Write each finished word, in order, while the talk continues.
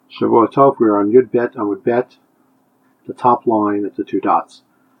Shavua Tov, we're on Yud Bet Amud Bet, the top line at the two dots.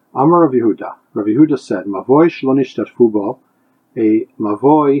 Amar Rav Yehuda. Rav Yehuda said, Mavoi shlo nishtatfu bo, a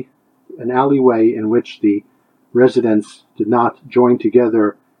mavoi, an alleyway in which the residents did not join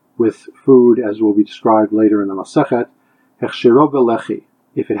together with food, as will be described later in the Masechet, hechshiro belechi.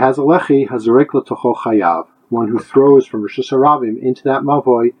 If it has a lechi, hazarek l'tocho chayav. One who throws from Rishus Harabim into that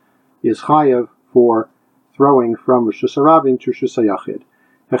mavoi is chayav for throwing from Rishus Harabim to Rishus Hayachid.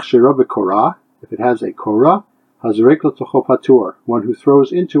 Hechshiro bekorah. If it has a korah, hazarek l'tocho patur. One who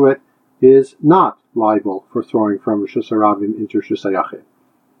throws into it is not liable for throwing from Rishus Harabim into Rishus Hayachid.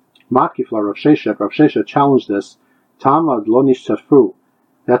 Matkif la Rav Sheshet challenged this. Tamad lo nishtatfu.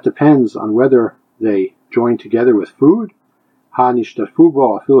 That depends on whether they join together with food. Ha nishtatfu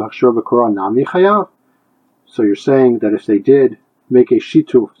bo afilu hechshiro bekorah nami chayav. So you're saying that if they did make a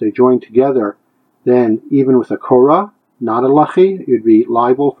shituf, they joined together, then even with a korah, not a lachi, you'd be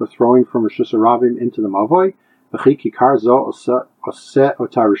liable for throwing from Rishus Harabim into the mavoi. V'chi kikar zo oseh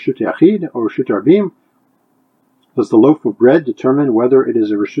ota reshut yachid or reshut arbim. Does the loaf of bread determine whether it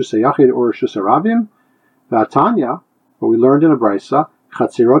is a Rishus Hayachid or Rishus Harabim? V'atanya, what we learned in a brisa,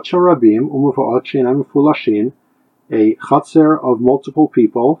 chatzirot shel rabim umuvaot she'enan mefulashin, a chatzer of multiple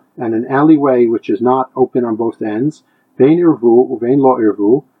people and an alleyway which is not open on both ends, vein irvu uvein lo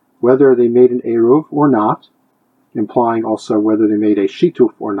irvu, whether they made an eruv or not, implying also whether they made a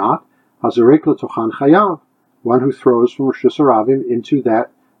shituf or not. Hazarek l'tochan chayav. One who throws from Rishus Harabim into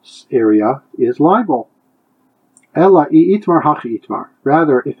that area is liable. Ella I itmar hachi itmar.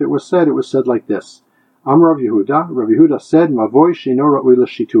 Rather, if it was said like this. Amar Rav Yehuda. Rav Yehuda said, Mavoi she'ino ra'ui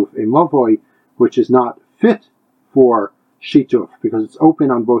l'shituf. A mavoi which is not fit for shituf because it's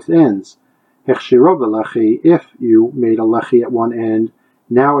open on both ends. Hechshiro b'lechi. If you made a lechi at one end,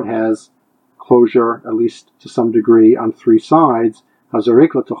 now it has closure, at least to some degree, on three sides.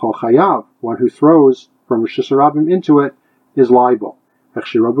 Hazarek l'tocho chayav. One who throws from Rishus Harabim into it is liable.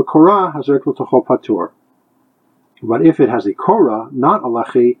 Hechshiro b'korah hazarek l'tocho patur. But if it has a korah, not a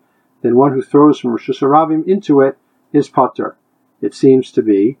lechi, then one who throws from Rishus Harabim into it is patur. It seems to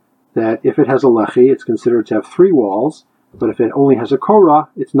be that if it has a lechi, it's considered to have three walls, but if it only has a korah,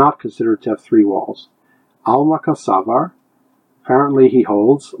 it's not considered to have three walls. Alma kasavar, apparently he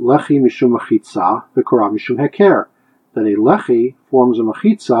holds, lechi mishum mechitza, v'korah mishum heker, that a lechi forms a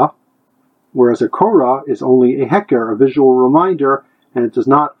mechitza, whereas a korah is only a heker, a visual reminder, and it does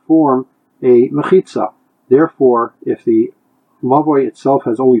not form a mechitza. Therefore, if the mavoi itself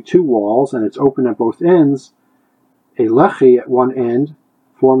has only two walls and it's open at both ends, a lechi at one end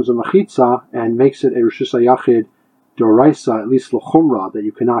forms a mechitza and makes it a Rishus Hayachid doraisa, at least l'chumra, that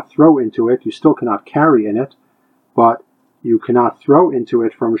you cannot throw into it. You still cannot carry in it, but you cannot throw into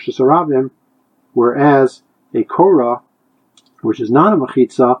it from Rishus Harabim, whereas a korah, which is not a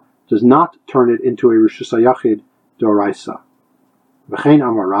mechitza, does not turn it into a Rishus Hayachid doraisa. V'chein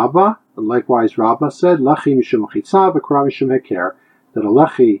amar Rabba, likewise Rabba said, lechi mishum mechitza v'korah mishum heker, that a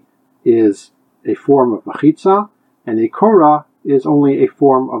lechi is a form of mechitza, and a korah is only a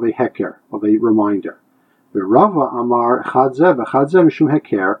form of a heker, of a reminder. Rava amar chadze v'chadze mishum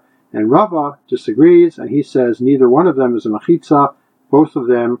heker, and Rava disagrees, and he says neither one of them is a mechitza, both of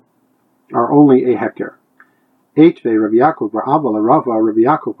them are only a heker. Eitvei Rabbi Yaakov bar Abba l'Rava, Rabbi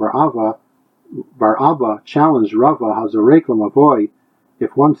Yaakov bar Abba challenged Rava, hazarek l'mavoi,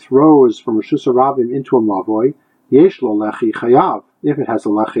 if one throws from Rishus Harabim into a mavoi, yesh lo lechi chayav. If it has a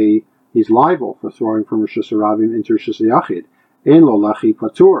lechi, he's liable for throwing from Rishus Harabim into Rishus Hayachid. Ein lo lechi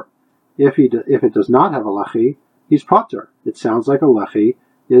patur. If it does not have a lechi, he's patur. It sounds like a lechi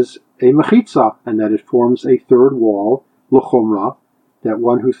is a mechitza, and that it forms a third wall, l'chumra, that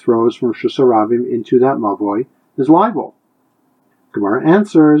one who throws from Rishus Harabim into that mavoi is liable. Gemara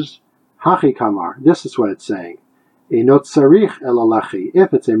answers, hachi kamar. This is what it's saying. Einot tzarich el lechi.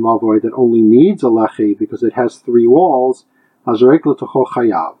 If it's a mavoi that only needs a lechi because it has three walls, hazarek l'tocho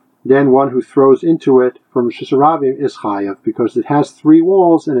chayav. Then one who throws into it from Rishus Harabim is chayav because it has three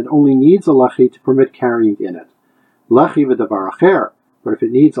walls and it only needs a lechi to permit carrying in it. Lechi v'davar acher. But if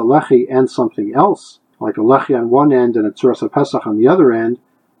it needs a lechi and something else, like a lechi on one end and a tzuras pesach on the other end,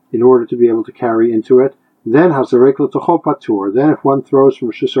 in order to be able to carry into it, then hazarek l'tocho patur. Then if one throws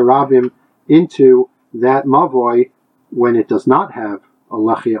from Rishus Harabim into that mavoi, when it does not have a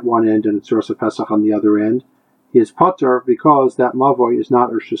lechi at one end and a tzuras pesach on the other end, he is patur because that mavoi is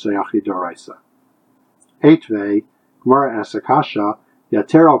not Rishus Hayachid doraisa. Eitvei, Gemara asks Akasha,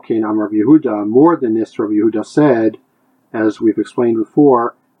 Yater al kein amar Rav Yehuda, more than this Rav Yehuda said, as we've explained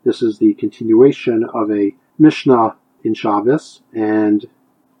before, this is the continuation of a Mishnah in Shabbos, and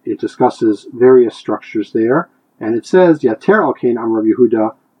it discusses various structures there, and it says, Yater al kein amar Rav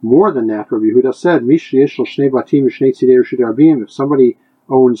Yehuda, More than that, Rabbi Yehuda said, if somebody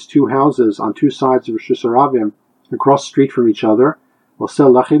owns two houses on two sides of Rishus Harabim across the street from each other, he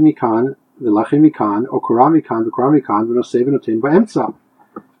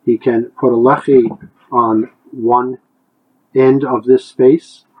can put a lechi on one end of this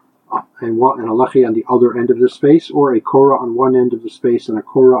space and a lechi on the other end of the space, or a korah on one end of the space and a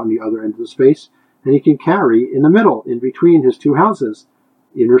korah on the other end of the space, and he can carry in the middle, in between his two houses,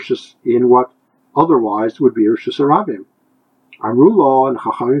 in what otherwise would be Rishus Harabim. Amrulo, and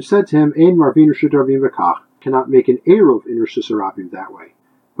Chachamim said to him, Ein marvin Rishus Harabim v'kach, cannot make an eruv in Rishus Harabim that way.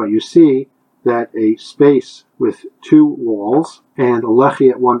 But you see that a space with two walls and a lechi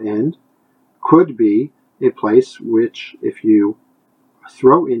at one end could be a place which, if you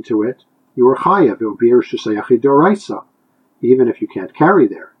throw into it, you are chayav. It would be Rishus Hayachid D'Oraisa, even if you can't carry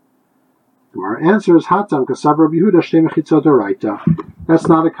there. Our answer is Hatam Kasav Rabbi Yehuda Shtei Mechitzot D'Oraita. That's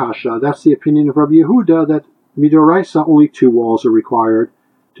not a kasha. That's the opinion of Rabbi Yehuda that Midoraisa only two walls are required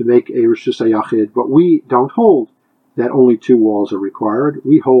to make a Rishus Hayachid, but we don't hold that only two walls are required.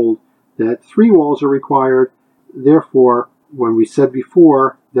 We hold that three walls are required. Therefore, when we said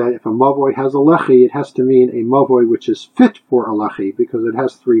before that if a mavoi has a lechi, it has to mean a mavoi which is fit for a lechi because it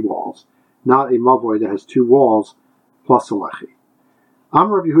has three walls, not a mavoi that has two walls plus a lechi.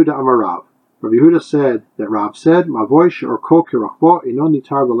 Amar Rav Yehuda Amar Rav. Rav Yehuda said that Rav said, Mavoi she'orko kirachbo eno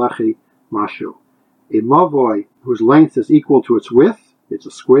nitar v'lechi mashu. A mavoi whose length is equal to its width, it's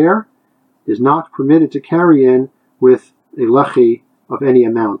a square, is not permitted to carry in with a lechi of any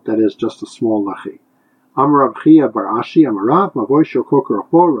amount, that is just a small lechi. Amar Rav Chia bar Ashi Amar Rav, Mavoi she'orko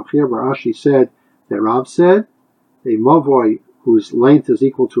kirachbo. Rav Chia bar Ashi said that Rav said, a mavoi whose length is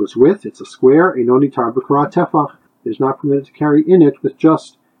equal to its width, it's a square, eno nitar b'korah tefach, is not permitted to carry in it with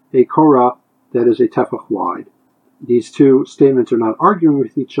just a korah that is a tefach wide. These two statements are not arguing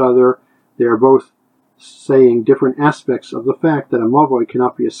with each other. They are both saying different aspects of the fact that a mavoi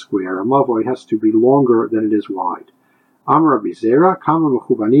cannot be a square. A mavoi has to be longer than it is wide. Amar Rabbi Zera, Kama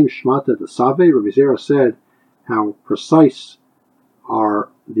mechuvanim shmata d'save. Rabbi Zera said how precise are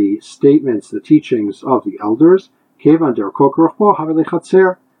the statements, the teachings of the elders. Kevan derko korachbo havele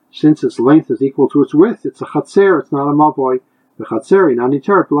chatzer. Since its length is equal to its width, it's a chatzer, it's not a mavoi. The chatzer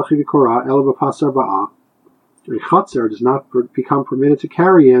inaniter b'lechi v'korah el b'pasar ba'ah. A chatzer does not become permitted to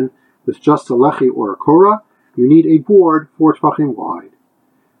carry in with just a lechi or a korah. You need a board 4 tvachim wide.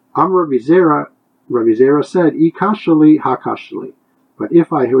 Amar Rabbi Zera said, I kashali ha kashali. But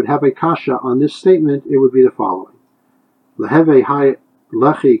if I would have a kasha on this statement, it would be the following. Leheve hai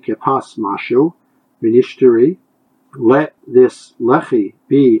lechi kepas mashu v'nishteri. Let this lechi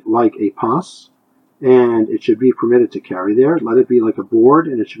be like a pas, and it should be permitted to carry there. Let it be like a board,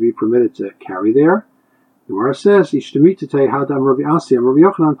 and it should be permitted to carry there. The Gemara says, "Ishtamititei hadam Rabbi Asi Rabbi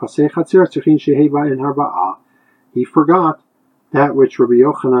Yochanan pasei chatzer tzichin sheheva in harba'ah." He forgot that which Rabbi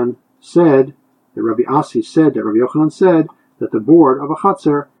Yochanan said. That Rabbi Asi said that Rabbi Yochanan said that the board of a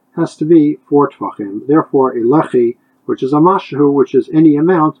chatzer has to be 4 tvachim. Therefore, a lechi, which is a mashu, which is any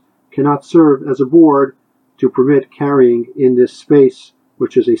amount, cannot serve as a board to permit carrying in this space,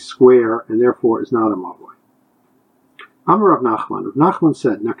 which is a square, and therefore is not a mavoi. Amar Rav Nachman. Rav Nachman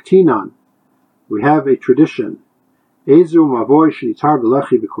said, Naktinan, we have a tradition. Ezu mavoi shenitar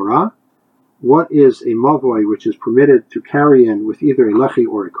b'lechi b'korah. What is a mavoi which is permitted to carry in with either a lechi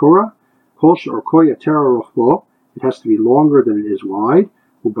or a korah? Kol she'orko yater rochbo. It has to be longer than it is wide.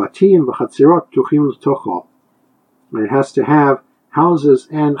 Ubatim v'chatzerot ptuchim l'tocho. And it has to have houses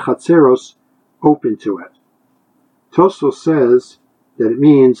and chatzeros open to it. Tosfos says that it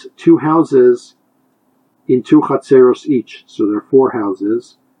means 2 houses in 2 chatzeros each. So there are 4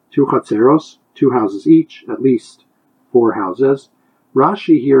 houses, 2 chatzeros, 2 houses each, at least 4 houses.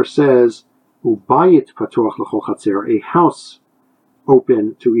 Rashi here says, Ubayit patoach l'chol chatzer, a house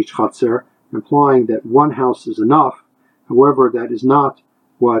open to each chatzer, implying that one house is enough. However, that is not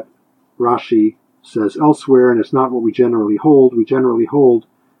what Rashi says elsewhere, and it's not what we generally hold. We generally hold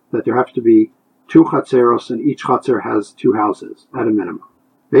that there have to be 2 chatzeros, and each chatzer has 2 houses, at a minimum.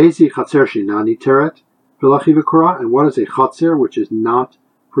 Ve'ezi chatzer shinani teret v'lechi v'korah, and what is a chatzer which is not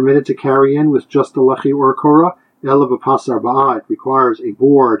permitted to carry in with just a lechi or a korah? Ela v'pasar ba'ah, it requires a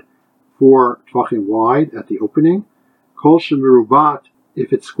board 4 tvachim wide at the opening. Kol shemirubat,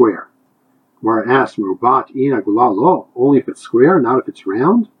 if it's square. Where I asked, merubat ina gula lo, only if it's square, not if it's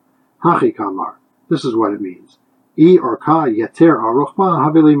round? Hachi kamar, this is what it means. I orka yeter arochba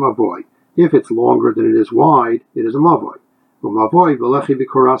haveli mavoi. If it's longer than it is wide, it is a mavoi. Mavoi v'lechi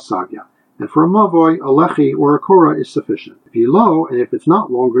v'korah sagya. And for a mavoi, a lechi or a korah is sufficient. If you low, and if it's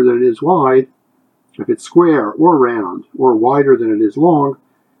not longer than it is wide, if it's square or round or wider than it is long,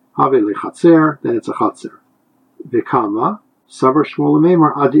 Have lechatzer, then it's a chatzer. Vikama, savar Shmuel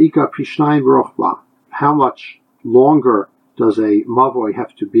Meimer adika pishnayim v'rochba. How much longer does a mavoi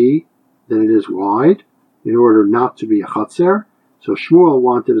have to be than it is wide in order not to be a chatzer? So Shmuel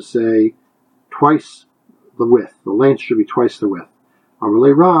wanted to say twice the width. The length should be twice the width.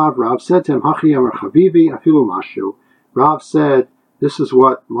 Amalei Rav said to him, Hachi Amar Chavivi afilu mashu. Rav said, this is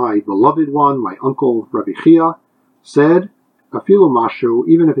what my beloved one, my uncle Rabbi Chia, said, afilu mashu,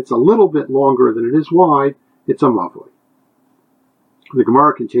 even if it's a little bit longer than it is wide, it's a mavoi. The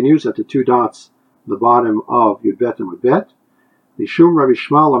Gemara continues at the two dots at the bottom of Yud Bet and Yud Bet. Mishum Rabbi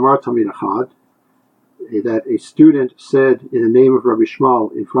Shmuel Amar Tamid Echad, that a student said in the name of Rabbi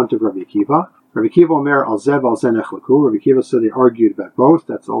Shmuel in front of Rabbi Akiva. Rabbi Akiva Omer al Zev al Zen Echlaku. Rabbi Akiva said they argued about both.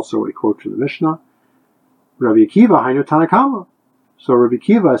 That's also a quote from the Mishnah. Rabbi Akiva Hainu Tanakama. So Rabbi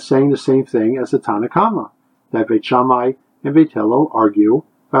Akiva is saying the same thing as the Tanakama, that Beit Shammai and Beit Hillel argue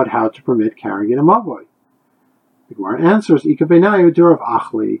about how to permit carrying in a mavoi. The Gemara answers, Ika Beinayu de Rav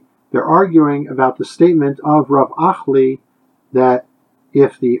Achli. They're arguing about the statement of Rav Achli that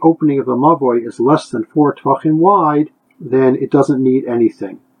if the opening of the mavoi is less than 4 tvachim wide, then it doesn't need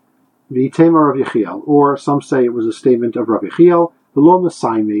anything. V'itema Rav Yechiel, or some say it was a statement of Rav Yechiel, v'lo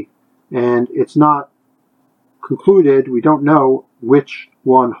mesaimi, and it's not concluded. We don't know which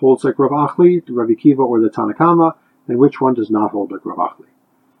one holds like Rav Achli, the Rav Akiva or the Tanakama, and which one does not hold like Rav Achli.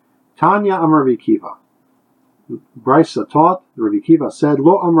 Tanya Amar Rav Akiva. Brisa taught, Rav Akiva said,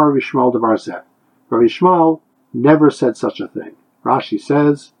 Lo Amar Rav Shmuel Devar Zeh. Rav Shmuel never said such a thing. Rashi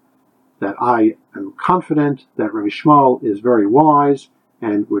says that I am confident that Rav Shmuel is very wise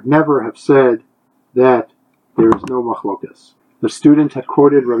and would never have said that there is no machlokas. The student had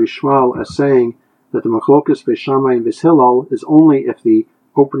quoted Rav Shmuel as saying that the machlokas Beit Shammai and Beit Hillel is only if the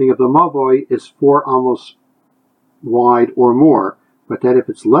opening of the mavoi is 4 amos wide or more, but that if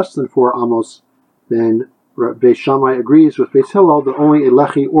it's less than 4 amos, then Beit Shammai agrees with Beit Hillel that only a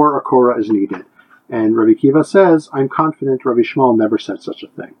lechi or a korah is needed. And Rabbi Akiva says, I'm confident Rabbi Shmuel never said such a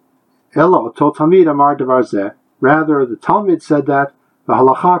thing. Ela oto tamid amar devar zeh. Rather, the Talmud said that, the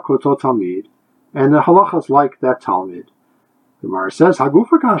halacha koto tamid, and the halacha is like that Talmud. The Gemara says,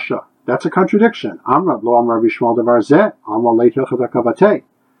 Hagufa kasha. That's a contradiction. Amar lo amar Rabbi Shmuel devar zeh, amar leit hilchat hakavate.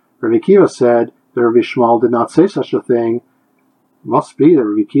 Rabbi Akiva said that Rabbi Shmuel did not say such a thing. Must be that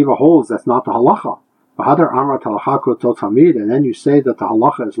Rabbi Akiva holds that's not the halacha. V'hadar amar halacha koto tamid, and then you say that the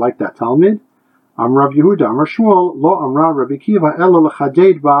halacha is like that Talmud. Amar Rav Yehuda, Amar Shmuel, lo amra Rabbi Akiva elo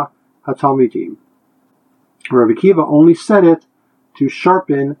lechaded ba hatalmidim. Rabbi Akiva only said it to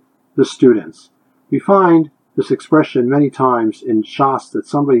sharpen the students. We find this expression many times in Shas that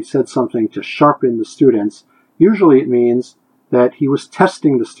somebody said something to sharpen the students. Usually it means that he was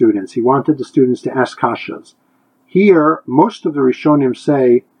testing the students. He wanted the students to ask kashas. Here, most of the Rishonim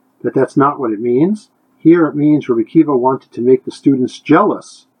say that that's not what it means. Here it means Rabbi Akiva wanted to make the students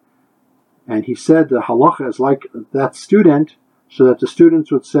jealous. And he said the halacha is like that student, so that the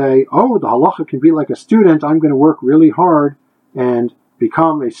students would say, oh, the halacha can be like a student, I'm going to work really hard and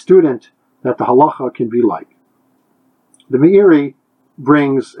become a student that the halacha can be like. The Meiri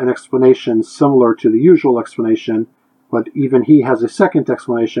brings an explanation similar to the usual explanation, but even he has a second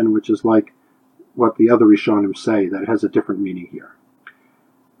explanation, which is like what the other Rishonim say, that it has a different meaning here.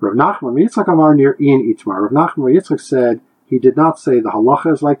 Rav Nachman Yitzchak Amar Nir In Itmar. Rav Nachman Yitzchak said he did not say the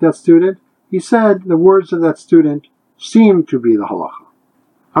halacha is like that student. He said the words of that student seem to be the halacha.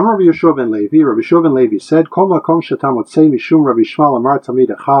 Amar Rabbi Yeshua ben Levi. Rabbi Yeshua ben Levi said, Kol makom shetam otzei mishum Rabbi Shmuel amar tamid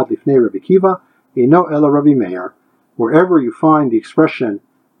echad lifnei Rabbi Akiva, eno ela Rabbi Meir. Wherever you find the expression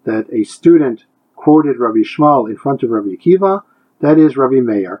that a student quoted Rabbi Shmuel in front of Rabbi Akiva, that is Rabbi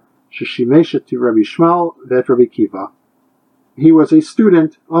Meir. Sheshimeshet to Rabbi Shmuel vet Rabbi Akiva. He was a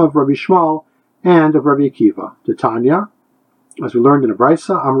student of Rabbi Shmuel and of Rabbi Akiva. Tanya, as we learned in the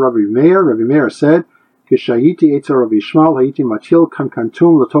Brisa, Am Rabbi Meir. Rabbi Meir said, Kishayiti etza Rabbi Shmuel hayiti matil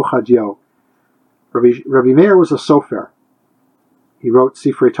kankantum letoch hadio. Rabbi Meir was a sofer. He wrote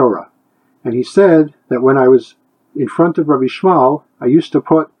Sifrei Torah. And he said that when I was in front of Rabbi Shmuel, I used to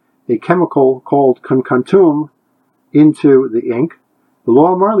put a chemical called kankantum into the ink. The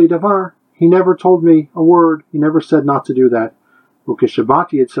law Marli Davar, he never told me a word. He never said not to do that.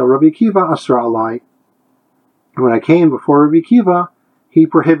 Ukishabati etza Rabbi Akiva asra alai. And when I came before Rabbi Akiva, he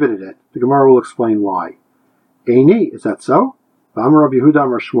prohibited it. The Gemara will explain why. Eini, is that so? Amar Rabbi Yehuda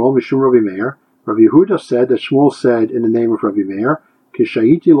Amar Shmuel Mishum Rabbi Meir. Rabbi Yehuda said that Shmuel said in the name of Rabbi Meir,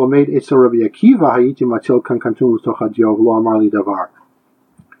 Kishayiti lomeid etzel Rabbi Akiva hayiti matil kankantum l'toch hadio v'lo amar li davar.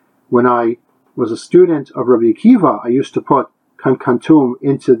 When I was a student of Rabbi Akiva, I used to put kankantum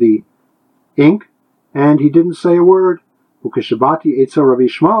into the ink, and he didn't say a word. Ukeshabati Eitzel Rabbi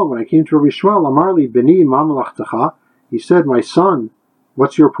Yishmael, when I came to Rabbi Yishmael, Amarli Beni Ma Malachtecha, he said, my son,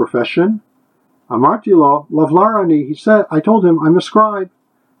 what's your profession? Amarti lo Lavlarani, he said, I told him, I'm a scribe.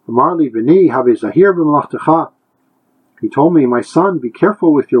 Amarli Beni Habe Zahir B'Malachtecha, he told me, my son, be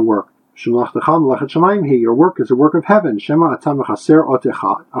careful with your work. Shemlachtecha Melachet Shamayim Hi, your work is a work of heaven. Shema Atam Mechaser Ot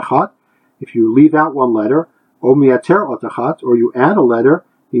Achat, if you leave out one letter, O Miater Ot Achat, or you add a letter,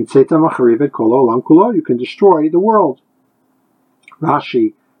 Nimtzeta Machariv Et Kol Olam Kulo, you can destroy the world.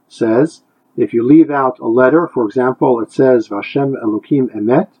 Rashi says, if you leave out a letter, for example, it says Vashem Elokim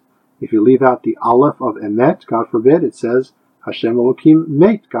Emet. If you leave out the Aleph of Emet, God forbid, it says Hashem Elokim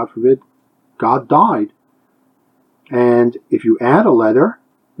Met. God forbid, God died. And if you add a letter,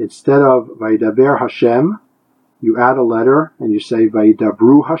 instead of Vaidaber Hashem, you add a letter and you say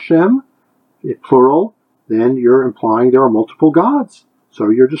Vaidabru Hashem, plural, then you're implying there are multiple gods. So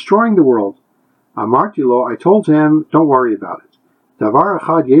you're destroying the world. Amarti lo, I told him, don't worry about it. Davar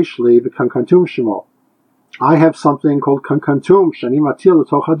echad yeshli v'kankantum shemo. I have something called kankantum shani matil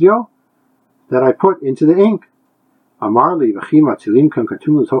l'toch hadyo that I put into the ink. Amarli v'chi matilim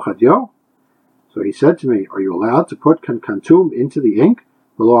kankantum l'toch hadyo. So he said to me, are you allowed to put kankantum into the ink?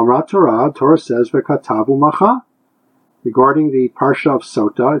 V'lo amrat Torah, Torah says v'katavu macha. Regarding the parsha of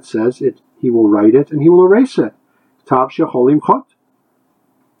Sota, it says he will write it and he will erase it. Tav shecholim chot.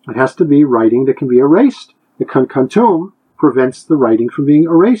 It has to be writing that can be erased. The kankantum prevents the writing from being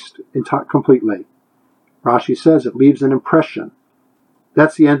erased completely. Rashi says it leaves an impression.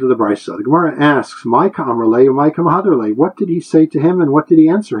 That's the end of the Brisa. The Gemara asks, Maika Amrle, Maika Mahaderle, what did he say to him and what did he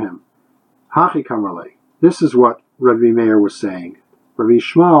answer him? Hachi Kamrle. This is what Rabbi Meir was saying. Rabbi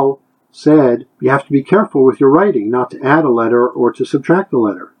Yishmael said, you have to be careful with your writing, not to add a letter or to subtract a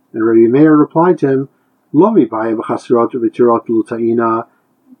letter. And Rabbi Meir replied to him, Lomi Baya B'chasirot V'tirot L'Taina.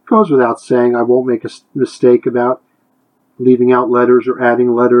 It goes without saying, I won't make a mistake about leaving out letters or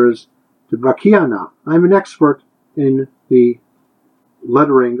adding letters. To Bakiana, I'm an expert in the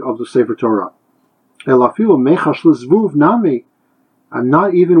lettering of the Sefer Torah. Elafilu mechash l'zvuv nami. I'm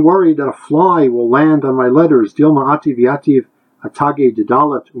not even worried that a fly will land on my letters. Dilma ativ yativ atage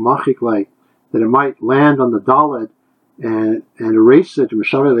dedalet umachikle, that it might land on the dalet and erase it,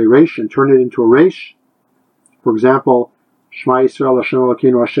 mishavel erase, and turn it into a resh. For example, Shema Yisrael Hashem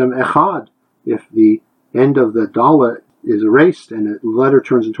Elokeinu Hashem Echad. If the end of the dalet is erased and the letter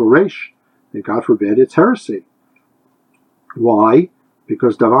turns into a resh, then God forbid it's heresy. Why?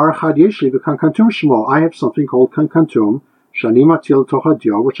 Because davar echad yeshli v'kankantum shmo. I have something called kankantum shani matil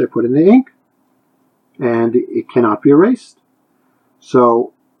tochadyo, which I put in the ink, and it cannot be erased.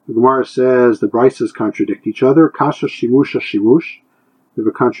 So the Gemara says the brises contradict each other. Kasha shimush shimush. We have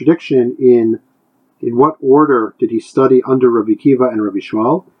a contradiction in what order did he study under Rabbi Kiva and Rabbi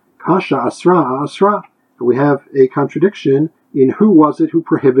Yishmael. Kasha asra asra. We have a contradiction in who was it who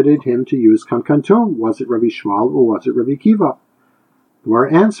prohibited him to use kankantum. Was it Rabbi Yishmael or was it Rabbi Kiva? Our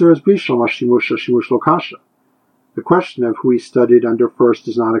answer is Bishlam Shimush Shimush Lo Kasha. The question of who he studied under first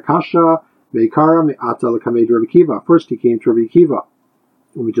is not a kasha. Meikara me'ata l'kamed Rabbi Kiva. First he came to Rabbi Kiva.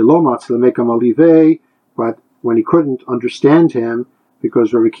 But when he couldn't understand him,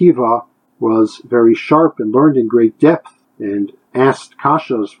 because Rabbi Kiva was very sharp and learned in great depth and asked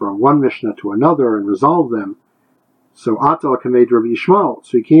kashas from one Mishnah to another and resolved them. So Atal Kamed Rabbi Yishmael.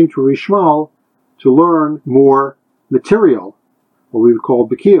 So he came to Rabbi Yishmael to learn more material, what we would call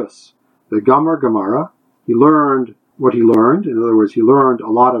Bekios. The Gemara, he learned what he learned. In other words, he learned a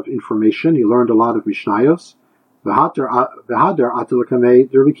lot of information. He learned a lot of Mishnayos. V'hadar Atal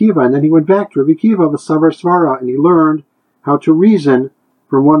Kamed Rabbi Kiva. And then he went back to Rabbi Kiva, the Savar Svara, and he learned how to reason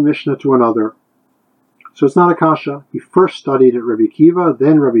from one Mishnah to another. So it's not a kasha. He first studied at Rabbi Kiva,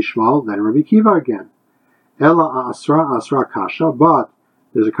 then Rabbi Yishmael, then Rabbi Kiva again. Ela asra kasha, but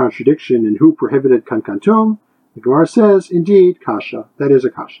there's a contradiction in who prohibited kankantum. The Gemara says, indeed, kasha. That is a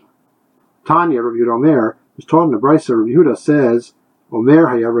kasha. Tanya, Rabbi Yehuda Omer, was taught in the Brisa. Rabbi Yehuda says, Omer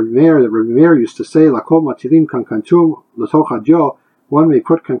haya Rabbi Meir, that Rabbi Meir used to say, lakol matilim kankantum l'toch hadyo. One may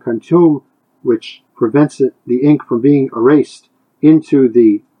put kankantum, which prevents the ink from being erased, into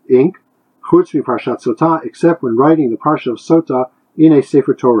the ink. Chutz mi Parshat Sota, except when writing the Parsha of Sota in a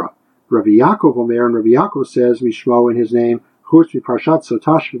Sefer Torah. Rabbi Yaakov Omer, and Rabbi Yaakov says, Mishmo in his name, Chutz mi Parshat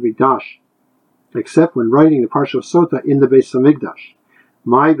Sota shv'mikdash, except when writing the Parsha of Sota in the Beis Hamikdash.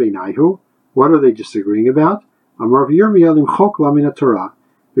 Mai beinaihu, what are they disagreeing about? Amar v'yirmiyah limchok la min Torah.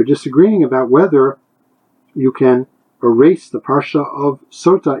 They're disagreeing about whether you can erase the Parsha of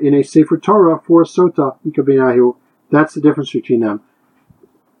Sota in a Sefer Torah for Sota. Ika beinaihu. That's the difference between them.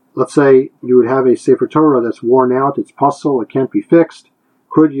 Let's say you would have a Sefer Torah that's worn out, it's puzzle, it can't be fixed.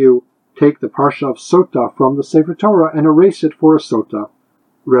 Could you take the Parsha of Sota from the Sefer Torah and erase it for a Sota.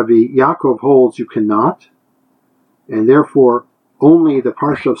 Rabbi Yaakov holds you cannot, and therefore only the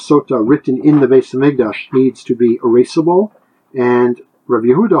Parsha of Sota written in the Beis Hamikdash needs to be erasable, and Rabbi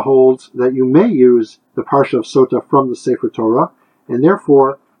Yehuda holds that you may use the Parsha of Sota from the Sefer Torah, and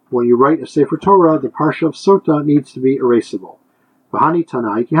therefore when you write a Sefer Torah, the Parsha of Sota needs to be erasable. V'hani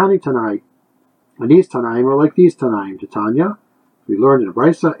Tanai ki hani Tanai. And these Tanaim are like these Tanaim. Tanya, we learned in the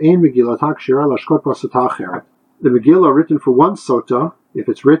Brisa, Ein Megillah Takshira Lashkot Basata Acheret. The Megillah written for one Sota, if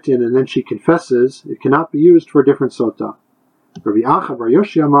it's written and then she confesses, it cannot be used for a different Sota. Rabbi Acha Bar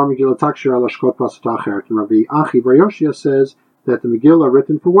Yoshia Amar Megillah Takshira Lashkot Basata Acheret. And Rabbi Achi Bar Yoshia says that the Megillah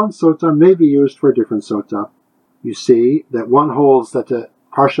written for one Sota may be used for a different Sota. You see that one holds that the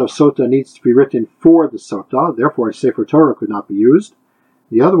Parsha of Sota needs to be written for the Sota, therefore a Sefer Torah could not be used.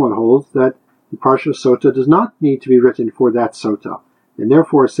 The other one holds that the Parsha of Sota does not need to be written for that Sota, and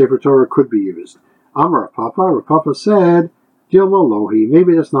therefore a Sefer Torah could be used. Amar Rav Papa said, Dilma Lohi,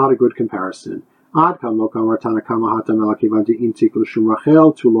 maybe that's not a good comparison. Ad kam lo kamar Tanakama hatam elakivanti intik l'shum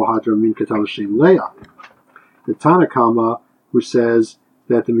Rachel tu lo hadra min katal shem Leah. The Tanakama, who says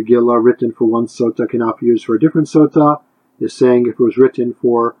that the Megillah written for one Sota cannot be used for a different Sota, is saying if it was written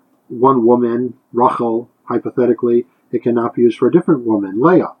for one woman, Rachel, hypothetically, it cannot be used for a different woman,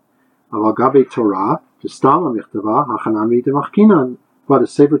 Leah. But a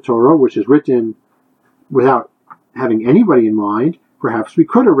Sefer Torah, which is written without having anybody in mind, perhaps we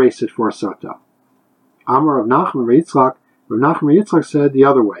could erase it for a Sota. Amar Rav Nachman Yitzchak, Rav Nachman Yitzchak said the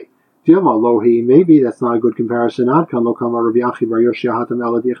other way. Dilma Lohi, maybe that's not a good comparison. Adkan lo kamar Rabbi Achi Bar Yoshia hatam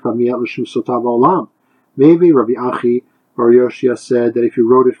elad yichtav miyat l'shum sota ba'olam. Maybe Rabbi Achi Bar Yoshia said that if you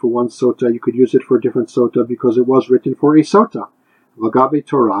wrote it for one Sota, you could use it for a different Sota because it was written for a Sota. V'gabe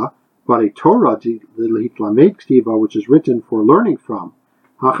Torah, but a Torah, which is written for learning from,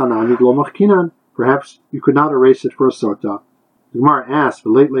 perhaps you could not erase it for a Sota. The Gemara asks,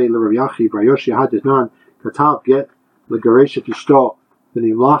 "V'leitlei l'Rav Achi Bar Yoshia haditnan katav get l'gareshet ishto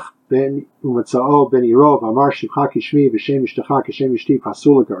v'nimlach ben umatzao ben irov amar shivcha kishmi v'shem ishtecha kishem ishti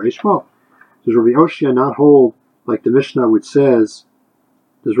pasul l'gareshmo." Does Rabbi Yoshia not hold like the Mishnah which says?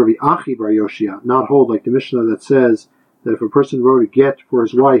 Does Rabbi Achi Bar Yoshia not hold like the Mishnah that says that if a person wrote a get for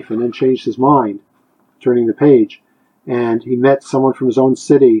his wife and then changed his mind, turning the page, and he met someone from his own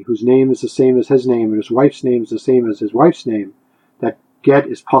city whose name is the same as his name and his wife's name is the same as his wife's name, that get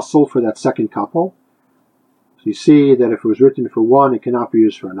is pasul for that second couple? So you see that if it was written for one, it cannot be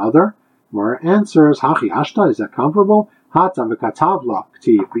used for another. More answers, Hachi Hashta, is that comparable? Hatam v'katavla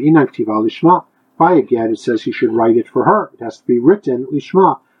k'tiv v'inan k'tiva lishma. By a get, it says he should write it for her. It has to be written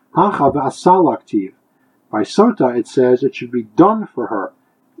lishma. Hacha v'asala k'tiv. By Sota, it says it should be done for her.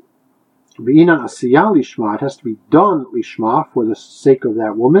 V'inan asiyah lishma, it has to be done lishma for the sake of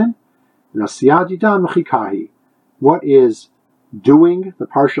that woman. And asiyah dida mechikahi. What is doing the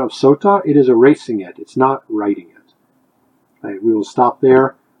Parsha of Sota? It is erasing it. It's not writing it. Right, we will stop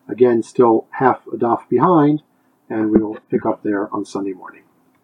there. Again, still half a daf behind, and we will pick up there on Sunday morning.